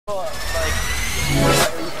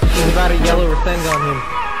about a yellow resend on him. I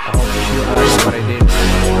hope you realize what I did.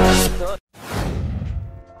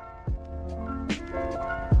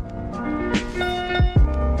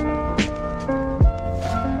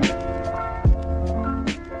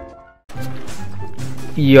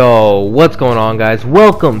 Yo, what's going on, guys?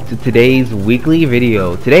 Welcome to today's weekly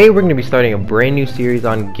video. Today we're going to be starting a brand new series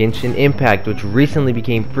on Genshin Impact, which recently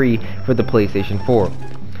became free for the PlayStation 4.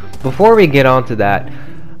 Before we get on to that,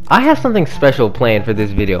 I have something special planned for this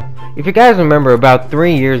video. If you guys remember, about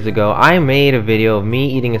 3 years ago I made a video of me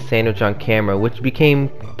eating a sandwich on camera, which became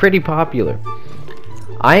pretty popular.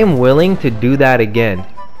 I am willing to do that again,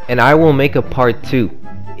 and I will make a part 2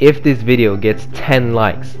 if this video gets 10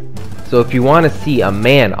 likes. So if you want to see a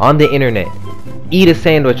man on the internet eat a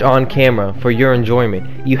sandwich on camera for your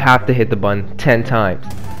enjoyment, you have to hit the button 10 times.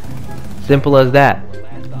 Simple as that.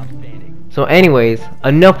 So anyways,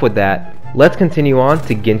 enough with that. Let's continue on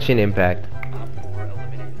to Genshin Impact.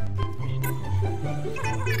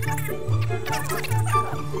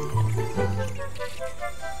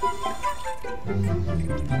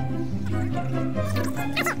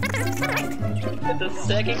 The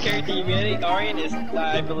second character you get, Aryan, is,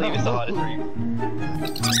 I believe, is the hottest for you.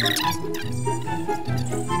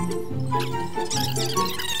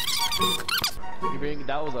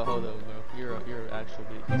 That was a hoe though, bro. You're an actual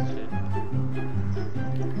piece of shit.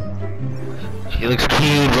 She looks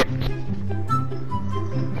cute.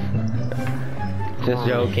 Just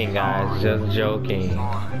joking, guys. Just joking.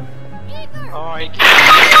 Alright,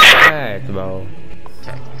 Alright, bro.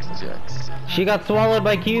 She got swallowed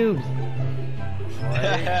by cubes.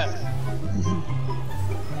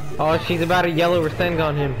 Oh, she's about a yellow resend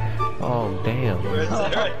on him. Oh, damn. Well,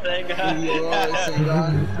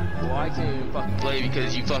 I can't even fucking play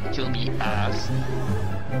because you fucking killed me, ass.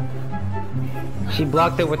 She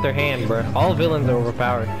blocked it with her hand, bro. All villains are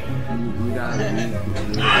overpowered.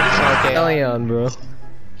 Okay, Leon, bro.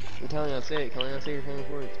 Kellyanne, say it. Kellyanne, say your famous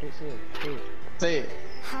words. Say it.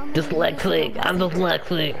 Dyslexic. I'm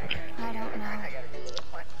dyslexic. I don't know.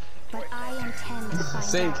 But I intend to find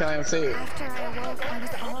Say it, out. Kellyanne, say it. After I awoke, I was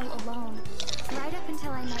all alone. Right up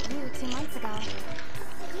until I met you 2 months ago.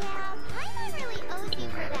 Yeah, I'm really OG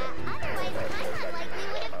for that.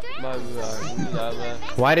 Otherwise, I'm unlikely would have drowned.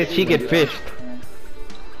 Why did she get fished?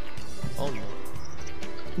 Oh no.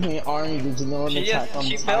 Hey Army, did you know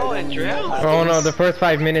she fell and drowned. Oh no, the first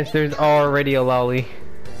 5 minutes there's already a lolly.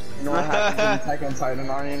 You know what happens in Attack on Titan,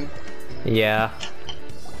 Aryan? Yeah.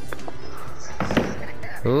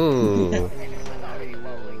 Ooh.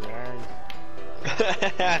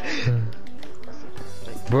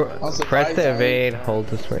 Bro, press to evade, hold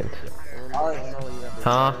to sprint. Aryan,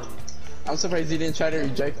 Huh? I'm surprised you didn't try to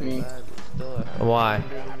reject me. Why?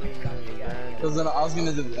 Cause then I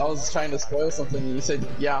was trying to spoil something and you said,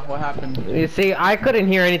 yeah, what happened? You see, I couldn't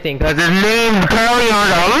hear anything because his name's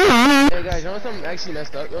Hey guys, you know something actually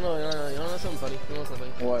messed up? No, you know something funny? You know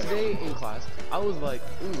something? What? Today in class, I was like,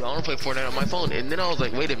 ooh, I wanna play Fortnite on my phone, and then I was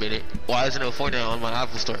like, wait a minute, why isn't there Fortnite on my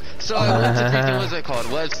Apple Store? So I went to freaking, what's it called,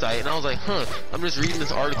 website, and I was like, huh, I'm just reading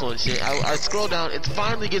this article and shit. I scroll down, it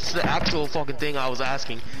finally gets to the actual fucking thing I was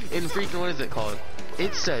asking, and freaking, what is it called?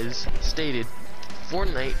 It says, stated,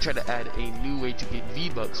 Fortnite tried to add a new way to get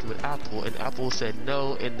V-Bucks with Apple, and Apple said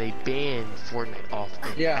no, and they banned Fortnite off.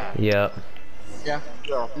 Yeah. Yep. Yeah.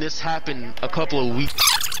 This happened a couple of weeks.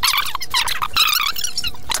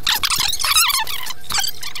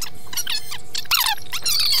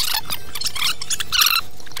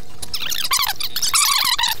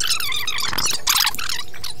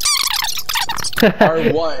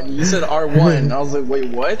 R1. You said R1. I was like, wait,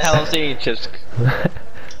 what? Hell, saying just.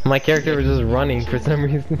 My character was just running for some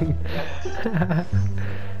reason.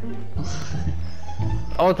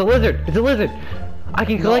 Oh, it's a lizard! It's a lizard! I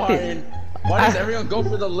can collect it! Aryan, why does everyone go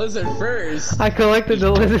for the lizard first? I collected the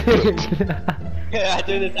lizard! Yeah, I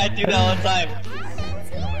do that all the time.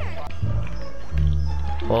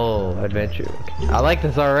 Oh, adventure. I like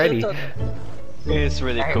this already. It's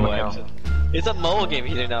really cool. It's a mobile game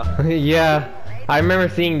here now. Yeah. I remember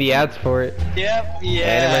seeing the ads for it. Yep, yeah.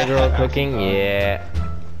 Anime girl cooking, yeah.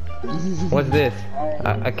 What's this?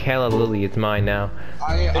 A Calla Lily, it's mine now.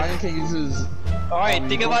 Aryan can use his... Alright,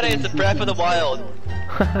 think about it, it's a Breath of the Wild.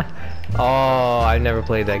 Oh, I've never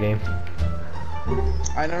played that game.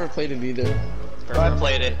 I never played it either. I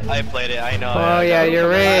played it, I know. Oh yeah, you're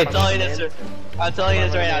rich! I'm telling you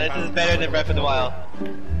this right now, this is better than Breath of the Wild.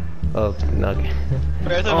 Oh, nugget.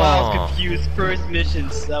 Breath of the Wild's confused first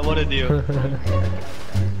missions I wanna do.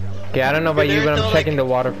 Okay, I don't know about you, but I'm checking the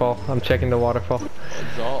waterfall. I'm checking the waterfall.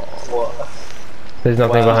 There's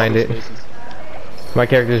nothing behind it. My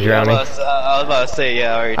character's drowning. I was about to say,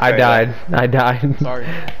 yeah, I already I tried died. I died. Sorry.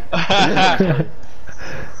 that.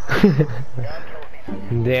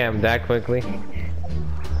 Damn, that quickly.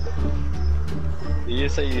 Did you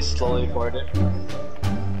say you slowly boarded?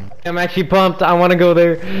 I'm actually pumped. I want to go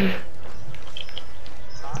there.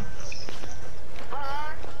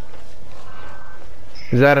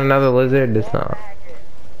 Is that another lizard? It's not.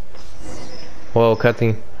 Whoa,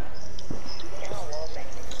 cutscene.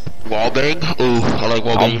 Wall bang? Ooh, I like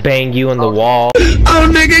wall bang. I'll bang you on the wall. Oh,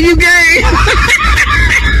 nigga, you gay!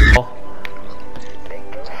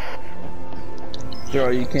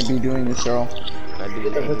 Girl, you can't be doing this, girl. I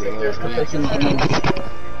did. That's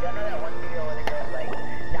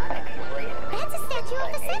a statue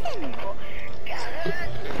of the seven.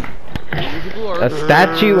 A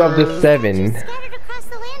statue of the seven. Scattered across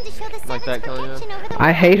the land to show the Like that, seven's Kellyanne? protection over the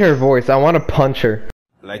I hate her voice. I want to punch her.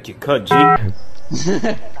 Like you cut, G.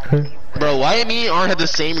 Bro, why me and Arn have the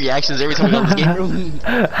same reactions every time we go to the game room?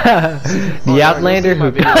 The Outlander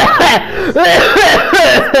who.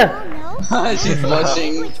 She's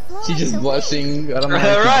blushing. She's just blushing. I don't know.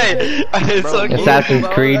 Right. It's so cute. Assassin's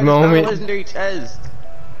Creed moment. Legendary chest.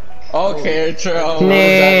 Okay, true.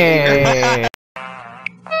 Nah.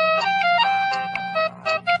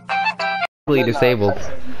 Disabled.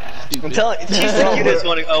 I'm telling you, she's the cutest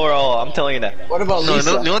one overall. I'm telling you that. What about No,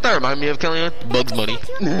 Lisa? you know what that reminded me of, Kellyanne? Bugs Bunny.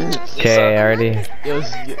 Okay, already. It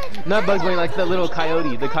was not Bugs Bunny, like the little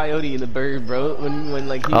coyote, the coyote and the bird, bro. When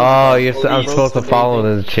like he Oh, I'm police supposed to and follow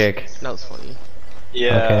everything. this chick. That was funny.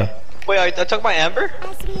 Yeah. Okay. Wait, I talking about Amber?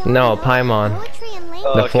 No, Paimon.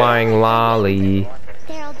 Oh, The okay. flying lolly.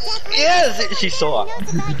 Yes, she's so hot.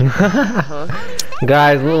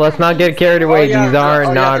 Guys, let's not get carried away. These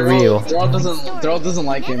are not real. Daryl doesn't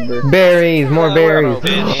like Amber. Berries, more berries.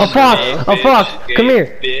 A fox! A fox! Come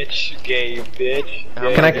here! Bitch, gay bitch.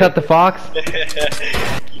 Can I cut the fox?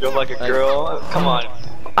 You don't like a girl? Come on.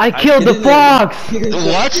 I killed the fox!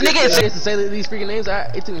 What? Nigga, it's serious to say these freaking names.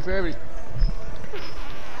 It took me forever.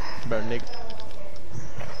 Bro, nigga.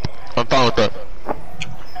 I'm fine with that.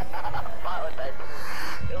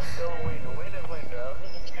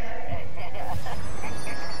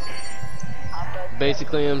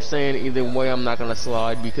 Basically, I'm saying either way, I'm not gonna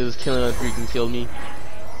slide because killing a freaking killed me.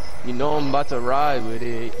 You know I'm about to ride with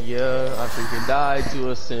it. Yeah, I freaking died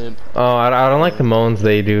to a simp. Oh, I don't like the moans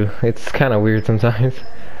they do. It's kind of weird sometimes.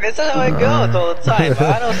 That's not how it goes all the time, but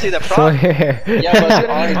I don't see the problem. Swear. Yeah, but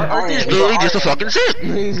Arnie, It's literally just a fucking simp.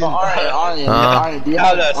 Arnie,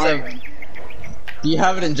 do you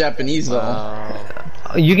have it in Japanese though?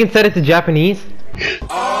 You can set it to Japanese?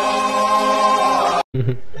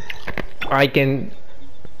 I can...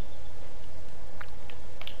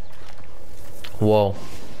 Whoa.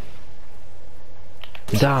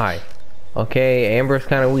 Die. Okay, Amber's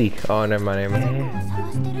kind of weak. Oh, never mind, Amber.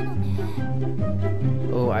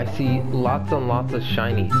 Oh, I see lots and lots of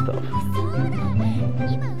shiny stuff.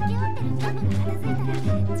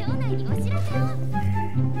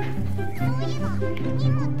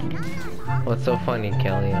 What's so funny,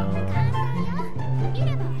 Kelly?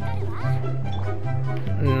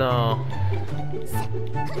 No.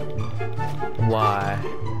 Why?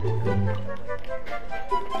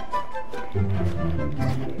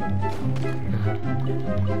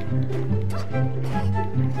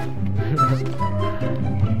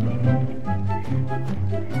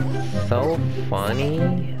 So funny.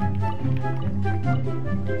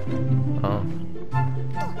 Oh.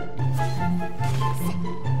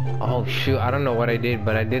 Oh shoot, I don't know what I did,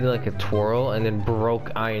 but I did like a twirl and then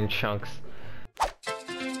broke iron chunks.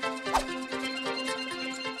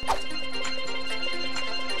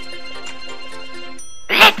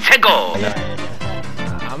 Let's go!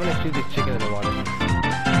 I'm gonna shoot this chicken in the water.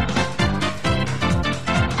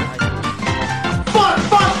 Fuck!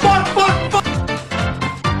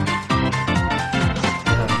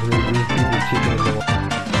 Chicken in the water.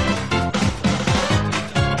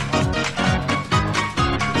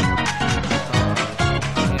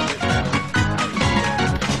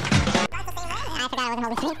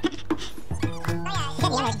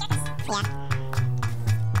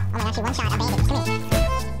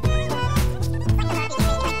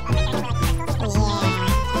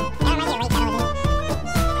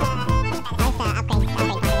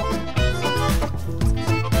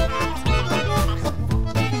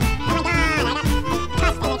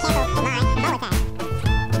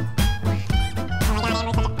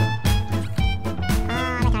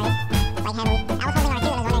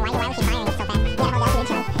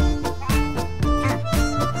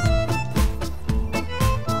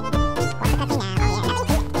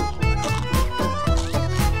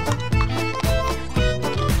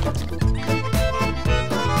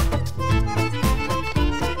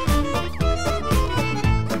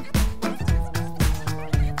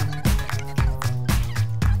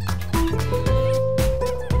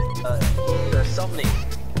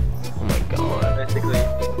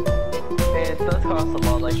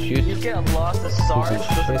 get lost of stars,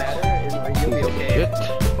 doesn't matter, you'll be okay.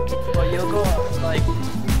 But you'll go like,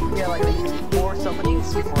 yeah, like 4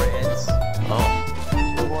 summonings before it ends. Oh.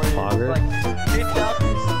 Like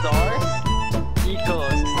 3,000 stars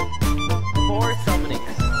equals 4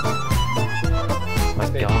 summonings. My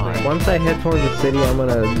God. Once I head towards the city, I'm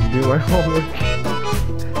gonna do my homework.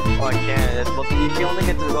 Oh, I can't. You can only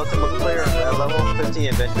get to go to multiplayer at level 15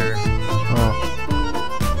 adventure. Oh.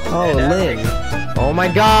 Oh, Lynn. Oh my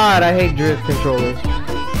God, I hate drift controllers.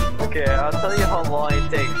 Okay, I'll tell you how long it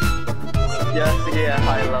takes just to get a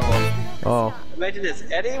high level. Oh. Imagine this.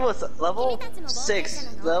 Eddie was level 6,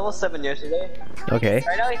 level 7 yesterday. Okay.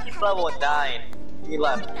 Right now he's level 9. He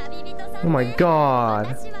left. Oh my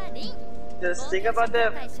God. Just think about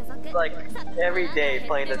that, like, every day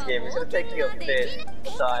playing this game. It's gonna take you a bit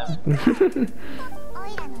of time.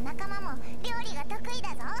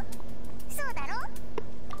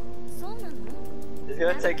 It's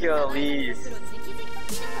gonna take you at least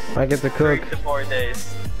I get to cook 3 to 4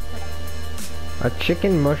 days. a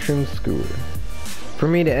chicken mushroom skewer. For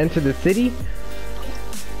me to enter the city?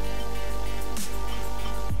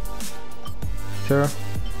 Sarah?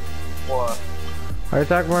 What? Are you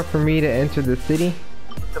talking about for me to enter the city?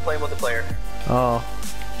 To play multiplayer. Oh.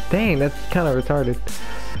 Dang, that's kind of retarded.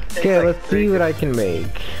 Okay, like let's see what I can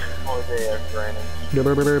make. 4 days, Brandon.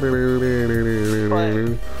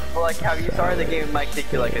 But like, have you started the game? It might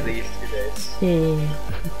take you like at least 2 days.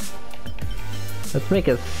 Let's make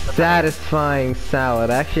a satisfying salad.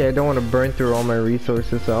 Actually, I don't want to burn through all my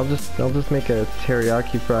resources, so I'll just make a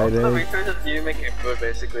teriyaki fried The egg. resources you making food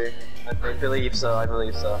basically. I believe so. I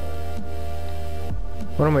believe so.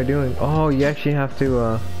 What am I doing? Oh, you actually have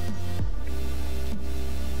to.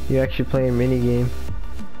 You actually play a mini game.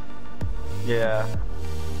 Yeah.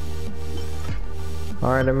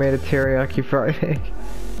 Alright, I made a teriyaki fried egg.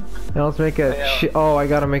 Now let's make a oh, I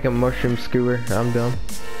gotta make a mushroom skewer. I'm dumb.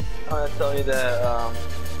 I want to tell you that,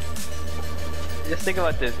 just think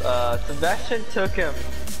about this. Sebastian took him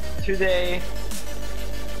 2 days.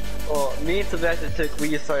 Well, me and Sebastian we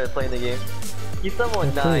just started playing the game. He's level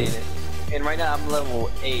 9, and right now I'm level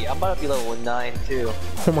 8. I'm about to be level 9 too.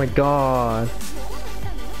 Oh my God.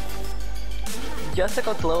 Just to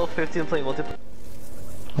go to level 15 and play multiplayer.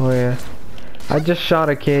 Oh yeah. I just shot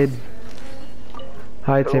a kid.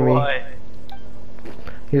 Hi Timmy. Why?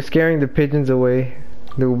 You're scaring the pigeons away.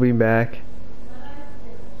 They will be back.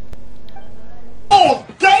 Oh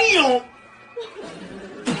damn!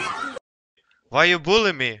 Why you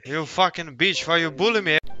bully me? You fucking bitch, why you bully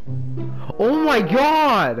me? Oh my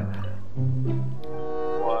God!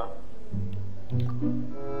 What?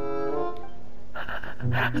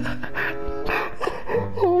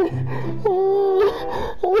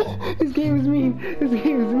 This game is mean. This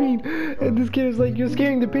game is mean. And this kid is like, "You're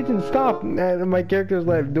scaring the pigeons. Stop!" And my character's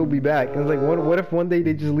like, "They'll be back." And I was like, "What if one day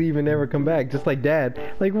they just leave and never come back, just like Dad?"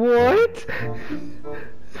 Like, what?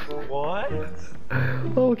 What?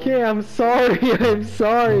 Okay, I'm sorry. I'm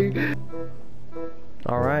sorry.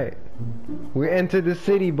 All right, we enter the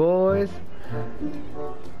city, boys.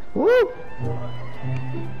 Woo!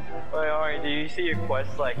 Wait, alright, do you see your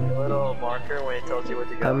quest like a little marker when it tells you where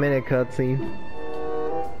to go? I'm in a cutscene.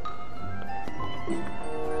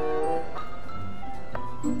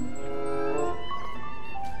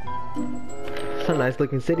 It's a nice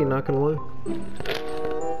looking city, not gonna lie.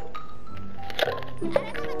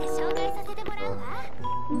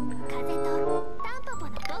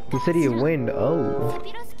 The city of wind, oh.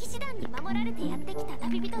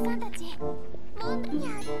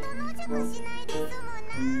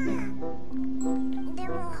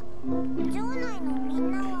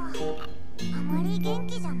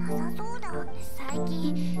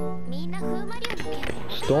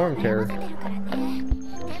 Storm terror.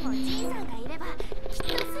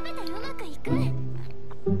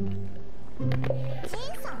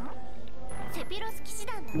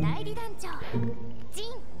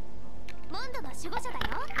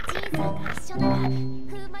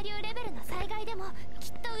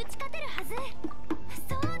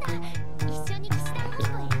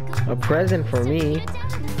 A present for me.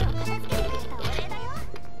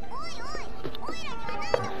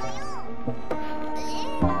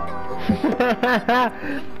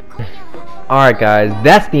 Alright guys,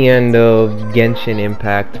 that's the end of Genshin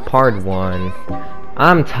Impact Part 1.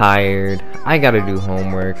 I'm tired. I gotta do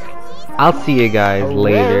homework. I'll see you guys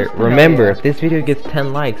later. Remember, if this video gets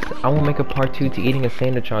 10 likes, I will make a part 2 to eating a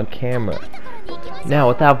sandwich on camera. Now,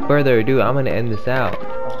 without further ado, I'm gonna end this out.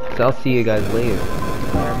 So I'll see you guys later.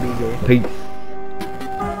 Peace.